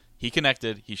elbow, he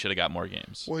connected, he should have got more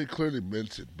games. Well, he clearly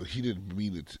meant it, but he didn't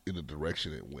mean it in the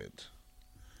direction it went.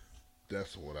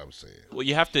 That's what I'm saying. Well,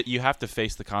 you have to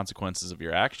face the consequences of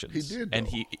your actions. He did,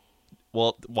 though.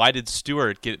 Well, why did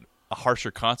Stewart get a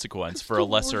harsher consequence for a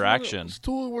lesser action?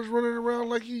 Stewart was running around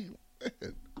like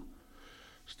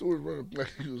Stewart running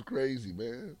like he was crazy,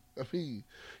 man. He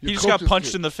just got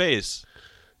punched in the face.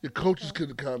 Your coaches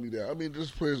couldn't calm you down.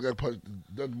 This player's got punched,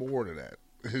 done more than that.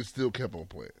 He still kept on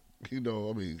playing.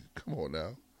 Come on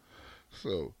now.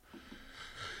 So,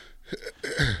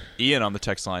 Ian on the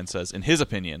text line says, in his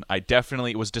opinion, I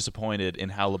definitely was disappointed in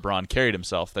how LeBron carried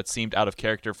himself. That seemed out of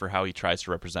character for how he tries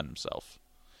to represent himself.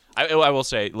 I will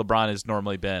say, LeBron has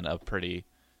normally been a pretty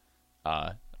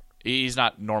he's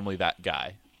not normally that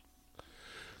guy.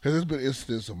 Has there been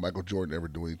incidents of Michael Jordan ever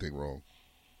doing anything wrong?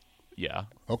 Yeah.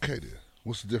 Okay, then.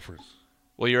 What's the difference?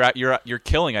 Well, you're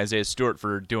killing Isaiah Stewart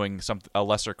for doing a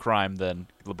lesser crime than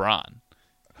LeBron.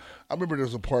 I remember there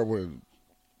was a part when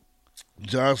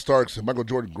John Starks and Michael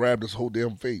Jordan grabbed his whole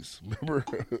damn face. Remember?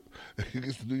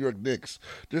 Against the New York Knicks.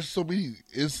 There's so many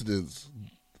incidents.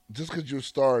 Just because you're a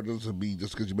star doesn't mean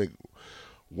just because you make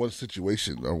one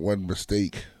situation or one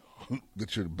mistake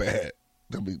that you're bad.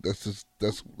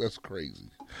 That's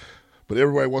crazy. But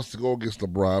everybody wants to go against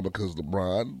LeBron because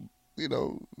LeBron,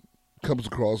 comes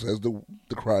across as the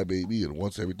crybaby and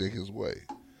wants everything his way.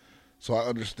 So I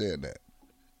understand that.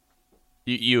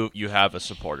 You have a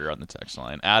supporter on the text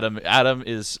line. Adam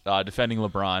is defending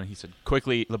LeBron. He said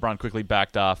LeBron quickly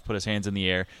backed off, put his hands in the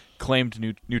air, claimed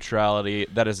neutrality.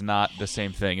 That is not the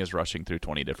same thing as rushing through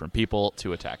 20 different people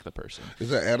to attack the person. Is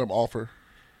that Adam Offer?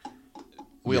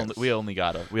 We only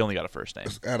got a first name.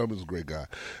 Adam is a great guy,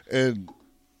 and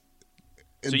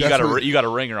so you got a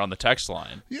ringer on the text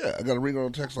line. Yeah, I got a ringer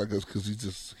on the text line because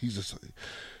he's just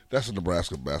that's a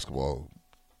Nebraska basketball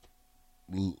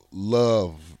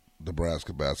love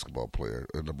Nebraska basketball player,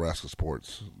 a Nebraska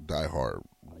sports diehard,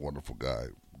 wonderful guy,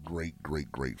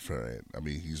 great fan. I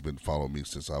mean, he's been following me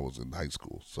since I was in high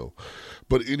school. So,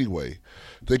 but anyway,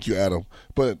 thank you, Adam.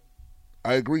 But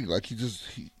I agree. Like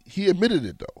he admitted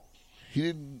it though. He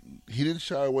didn't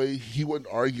shy away. He wasn't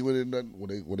arguing and nothing.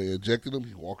 When they ejected him,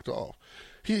 he walked off.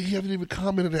 He haven't even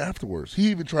commented afterwards. He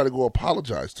even tried to go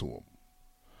apologize to him.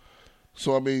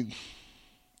 So I mean,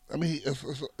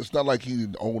 it's not like he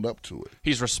didn't own up to it.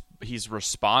 He's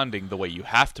responding the way you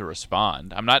have to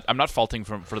respond. I'm not faulting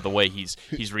for the way he's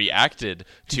reacted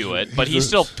to it, but he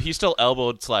still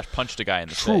elbowed / punched a guy in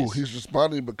the face. True, he's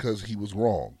responding because he was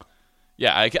wrong.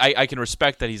 Yeah, I can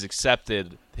respect that he's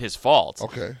accepted his fault.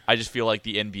 Okay. I just feel like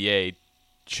the NBA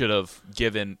should have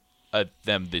given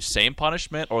them the same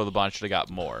punishment, or the bond should have got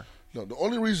more. No, the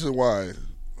only reason why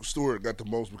Stewart got the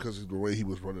most because of the way he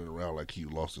was running around like he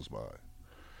lost his mind.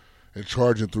 And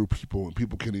charging through people, and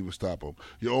people can't even stop him.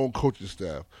 Your own coaching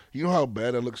staff. You know how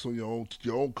bad that looks on your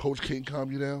own coach can't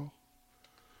calm you down?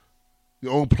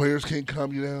 Your own players can't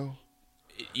calm you down?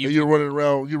 And you're running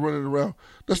around.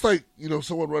 That's like,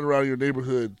 someone running around your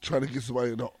neighborhood trying to get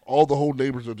somebody, and all the whole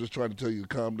neighbors are just trying to tell you to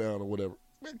calm down or whatever.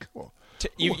 Man, come on.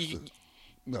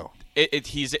 No.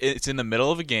 It's in the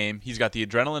middle of a game. He's got the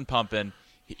adrenaline pumping.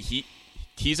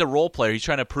 He's a role player. He's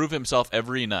trying to prove himself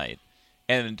every night.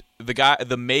 And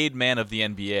the made man of the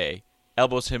NBA,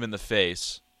 elbows him in the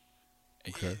face.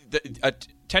 Okay.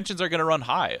 Tensions are going to run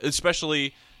high,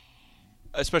 especially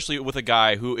with a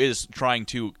guy who is trying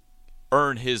to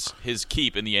earn his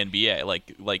keep in the NBA,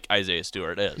 like Isaiah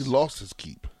Stewart is. He lost his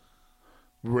keep,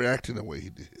 reacting the way he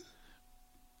did.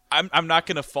 I'm not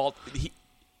going to fault.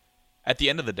 At the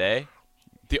end of the day,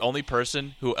 the only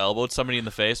person who elbowed somebody in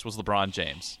the face was LeBron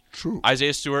James. True.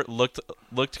 Isaiah Stewart looked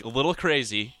a little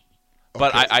crazy.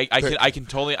 But okay. I can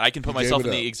put myself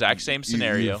in the exact same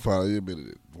scenario. You finally admitted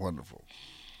it. Wonderful.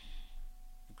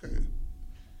 Okay.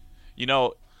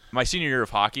 My senior year of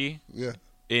hockey. Yeah.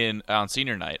 On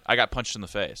senior night, I got punched in the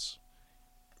face.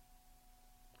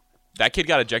 That kid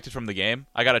got ejected from the game.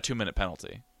 I got a 2-minute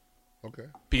penalty. Okay.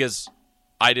 Because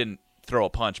I didn't throw a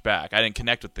punch back. I didn't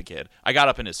connect with the kid. I got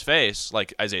up in his face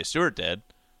like Isaiah Stewart did,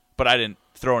 but I didn't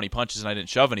throw any punches and I didn't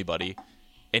shove anybody.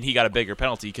 And he got a bigger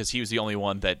penalty because he was the only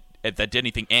one that did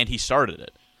anything, and he started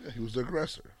it. Yeah, he was the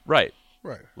aggressor. Right.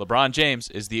 Right. LeBron James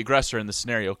is the aggressor in the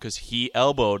scenario because he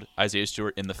elbowed Isaiah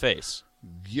Stewart in the face.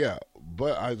 Yeah,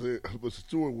 but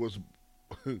Stewart was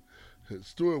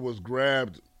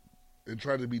grabbed and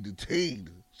tried to be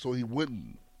detained so he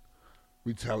wouldn't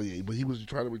retaliate. But he was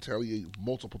trying to retaliate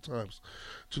multiple times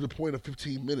to the point of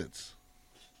 15 minutes.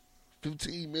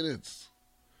 15 minutes.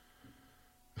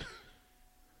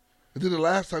 And then the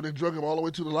last time they drug him all the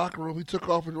way to the locker room, he took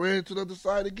off and ran to the other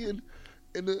side again,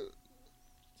 and the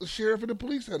sheriff and the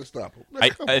police had to stop him.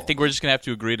 I think we're just going to have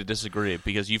to agree to disagree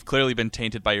because you've clearly been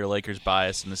tainted by your Lakers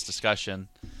bias in this discussion.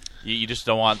 You just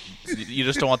don't want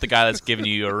the guy that's giving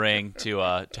you a ring to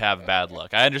have bad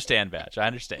luck. I understand, Batch. I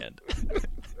understand.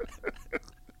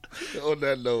 On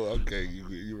that note, okay,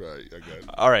 you're right. I got it.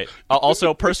 All right.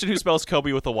 Also, person who spells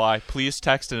Kobe with a Y, please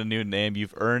text in a new name.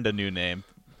 You've earned a new name.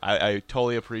 I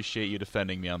totally appreciate you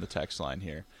defending me on the text line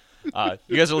here. You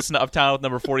guys are listening to Uptown with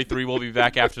number 43. We'll be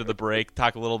back after the break.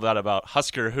 Talk a little bit about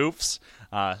Husker hoops,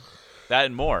 that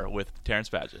and more with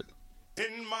Terrence Badgett.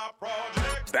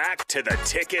 Back to the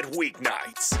Ticket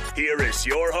Weeknights. Here is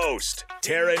your host,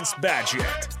 Terrence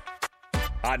Badgett.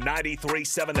 On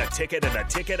 93.7 The Ticket and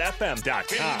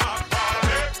theticketfm.com.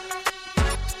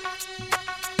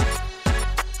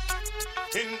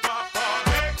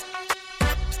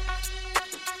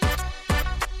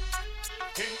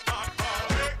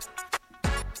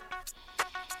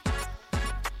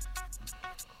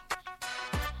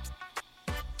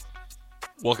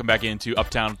 Welcome back into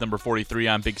Uptown with number 43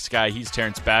 on Big Sky. He's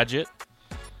Terrence Badgett.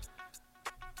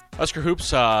 Husker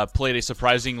Hoops played a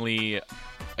surprisingly,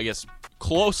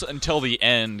 close until the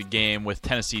end game with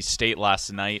Tennessee State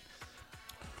last night.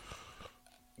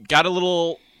 Got a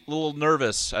little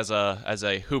nervous as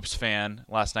a Hoops fan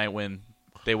last night when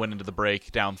they went into the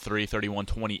break down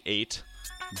 31-28.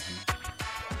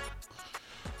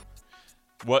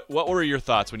 What were your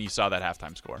thoughts when you saw that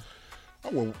halftime score?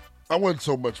 I wasn't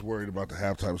so much worried about the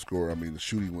halftime score. I mean, the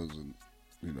shooting wasn't,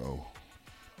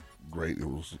 great. It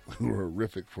was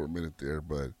horrific for a minute there.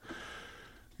 But,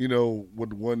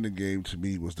 what won the game to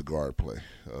me was the guard play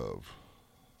of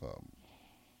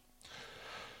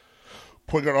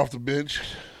point guard off the bench,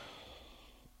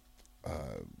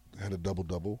 had a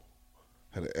double-double,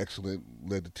 had an excellent,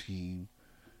 led the team.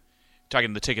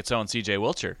 Talking to the Ticket's own C.J.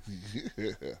 Wilcher.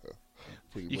 Yeah,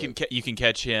 you can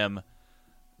catch him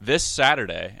this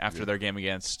Saturday after their game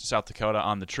against South Dakota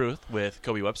on The Truth with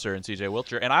Kobe Webster and CJ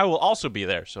Wilcher, and I will also be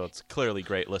there, so it's clearly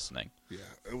great listening. Yeah,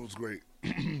 it was great.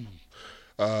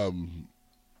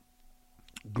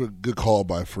 Good call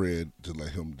by Fred to let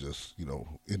him just,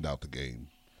 end out the game,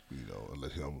 and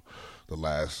let him the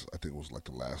last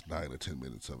 9 or 10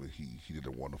 minutes of it. He did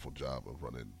a wonderful job of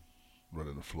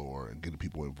running the floor and getting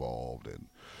people involved, and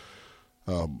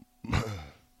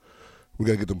we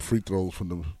got to get them free throws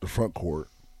from the front court.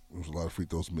 There was a lot of free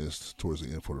throws missed towards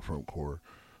the end for the front court,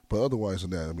 but otherwise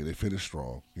than that, they finished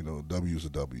strong. W is a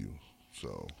W.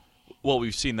 So. Well,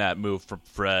 we've seen that move from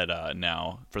Fred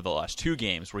now for the last 2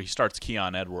 games where he starts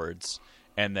Keon Edwards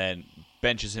and then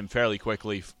benches him fairly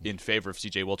quickly in favor of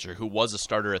C.J. Wilcher, who was a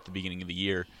starter at the beginning of the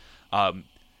year.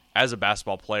 As a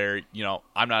basketball player,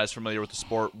 I'm not as familiar with the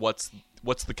sport. What's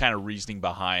the kind of reasoning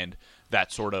behind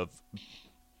that sort of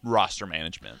roster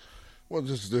management? Well,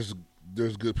 there's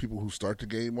good people who start the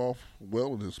game off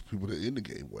well, and there's people that end the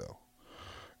game well.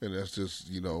 And that's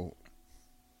just,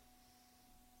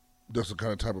 that's the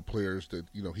kind of type of players that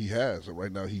he has, and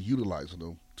right now he's utilizing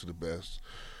them to the best,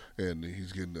 and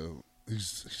he's getting the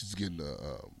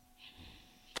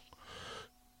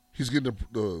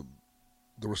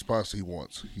response he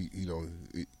wants.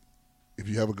 If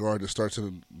you have a guard that starts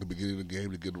in the beginning of the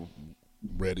game to get him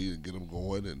ready and get him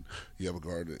going, and you have a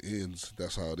guard that ends,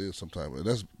 that's how it is sometimes, and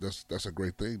that's a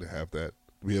great thing to have that,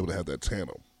 to be able to have that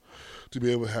tandem, to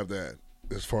be able to have that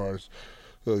as far as.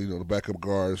 The backup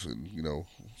guards, and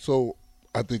so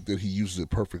I think that he uses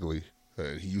it perfectly.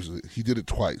 He did it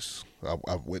twice.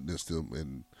 I've witnessed him,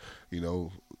 and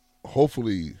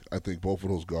hopefully, I think both of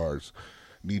those guards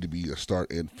need to be a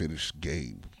start and finish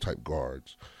game type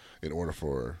guards in order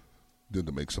for them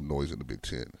to make some noise in the Big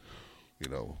Ten.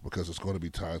 Because it's going to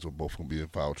be times where both of them be in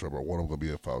foul trouble, or one of them going to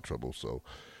be in foul trouble. So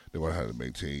they're going to have to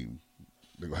maintain.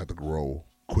 They're going to have to grow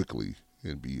quickly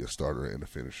and be a starter and a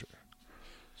finisher.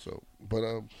 So, but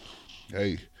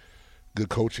hey, good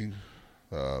coaching,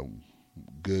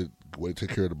 good way to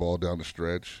take care of the ball down the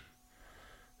stretch.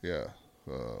 Yeah,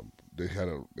 they had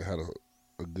a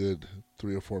good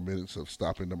 3 or 4 minutes of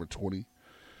stopping number 20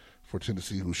 for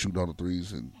Tennessee, who was shooting on the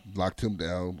threes, and locked him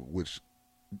down, which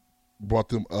brought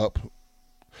them up,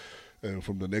 and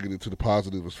from the negative to the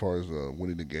positive as far as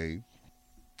winning the game.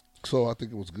 So I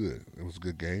think it was good. It was a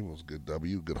good game. It was a good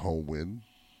W, good home win.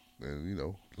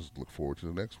 And, just look forward to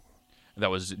the next one. That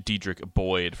was Dedrick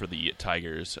Boyd for the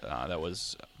Tigers. That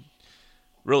was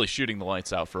really shooting the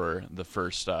lights out for the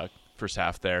first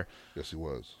half there. Yes, he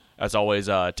was. As always,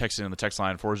 text in the text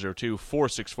line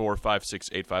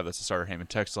 402-464-5685. That's the Starter Heyman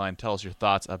text line. Tell us your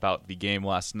thoughts about the game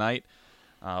last night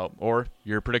or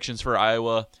your predictions for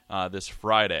Iowa this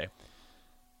Friday.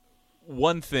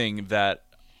 One thing that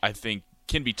I think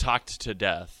can be talked to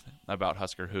death about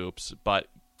Husker hoops, but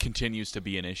continues to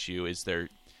be an issue, is their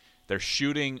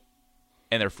shooting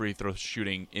and their free throw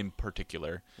shooting in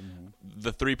particular. Mm-hmm.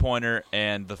 The three-pointer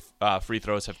and the free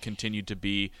throws have continued to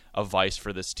be a vice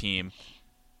for this team.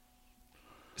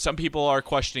 Some people are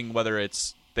questioning whether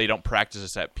it's they don't practice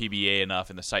this at PBA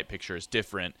enough and the sight picture is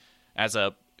different. As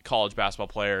a college basketball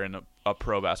player and a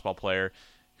pro basketball player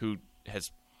who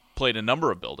has played a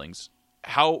number of buildings,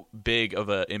 how big of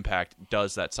an impact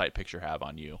does that sight picture have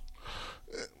on you?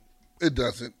 It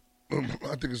doesn't.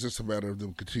 I think it's just a matter of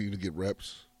them continuing to get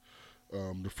reps.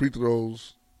 The free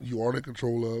throws you are in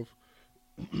control of,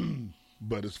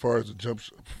 but as far as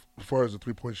the as far as the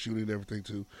 3-point shooting and everything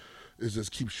too, is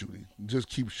just keep shooting. Just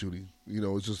keep shooting.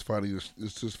 It's just finding your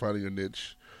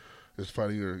niche. It's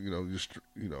finding your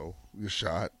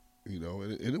shot. And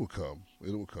it will come.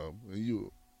 It will come.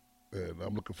 And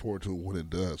I'm looking forward to it when it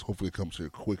does. Hopefully, it comes here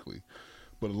quickly.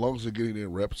 But as long as they're getting their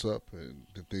reps up and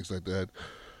things like that.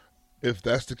 If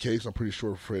that's the case, I'm pretty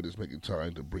sure Fred is making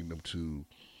time to bring them to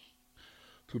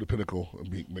the pinnacle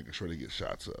and making sure they get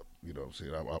shots up. You know what I'm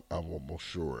saying? I'm almost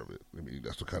sure of it.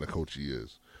 That's the kind of coach he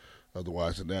is.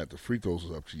 Otherwise than that, the free throws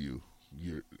is up to you.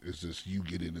 It's just you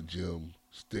get in the gym,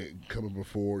 coming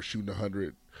before, shooting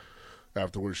 100,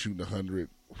 afterwards shooting 100,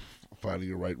 finding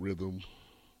your right rhythm,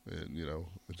 and, and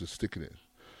just sticking it.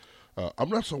 I'm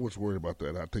not so much worried about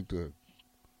that. I think the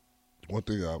one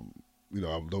thing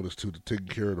I've noticed too, taking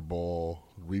care of the ball,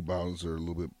 rebounds are a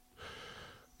little bit,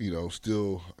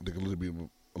 still I think a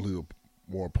little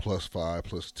more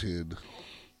 +5,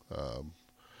 +10.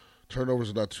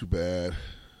 Turnovers are not too bad,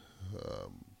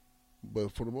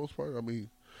 but for the most part,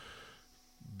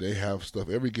 they have stuff.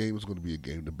 Every game is going to be a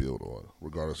game to build on,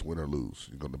 regardless win or lose.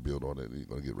 You're going to build on it, and you're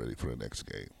going to get ready for the next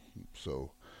game.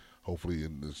 So, hopefully,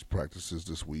 in this practices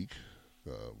this week,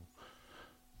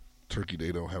 Turkey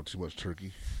Day don't have too much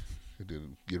turkey. and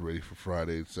then get ready for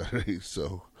Friday and Saturday.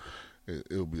 So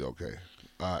it'll be okay.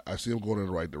 I see him going in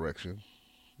the right direction.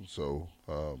 So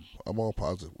I'm all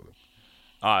positive with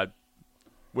him.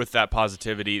 With that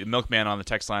positivity, the Milkman on the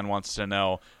text line wants to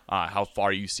know how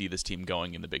far you see this team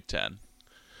going in the Big Ten.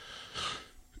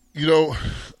 You know,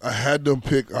 I had them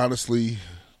pick, honestly,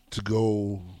 to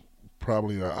go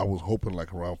probably, I was hoping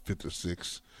like around 5th or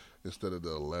 6th instead of the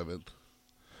 11th.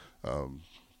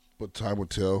 But time will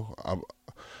tell.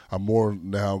 I'm more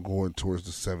now going towards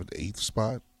the 7th, 8th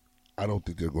spot. I don't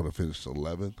think they're going to finish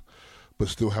 11th, but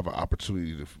still have an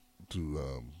opportunity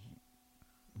to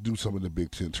do some in the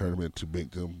Big Ten tournament to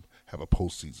make them have a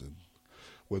postseason,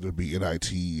 whether it be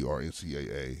NIT or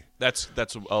NCAA. That's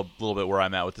a little bit where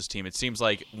I'm at with this team. It seems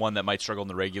like one that might struggle in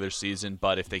the regular season,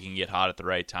 but if they can get hot at the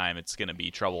right time, it's going to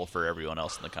be trouble for everyone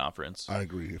else in the conference. I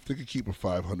agree. If they can keep a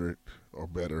 500 or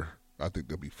better, I think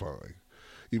they'll be fine.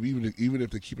 Even if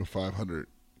they keep a 500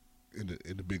 in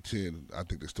the Big Ten, I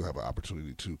think they still have an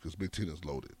opportunity too, because Big Ten is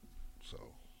loaded. So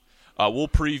we'll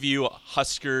preview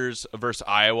Huskers versus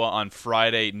Iowa on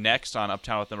Friday next on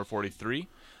Uptown with number 43.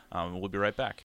 We'll be right back.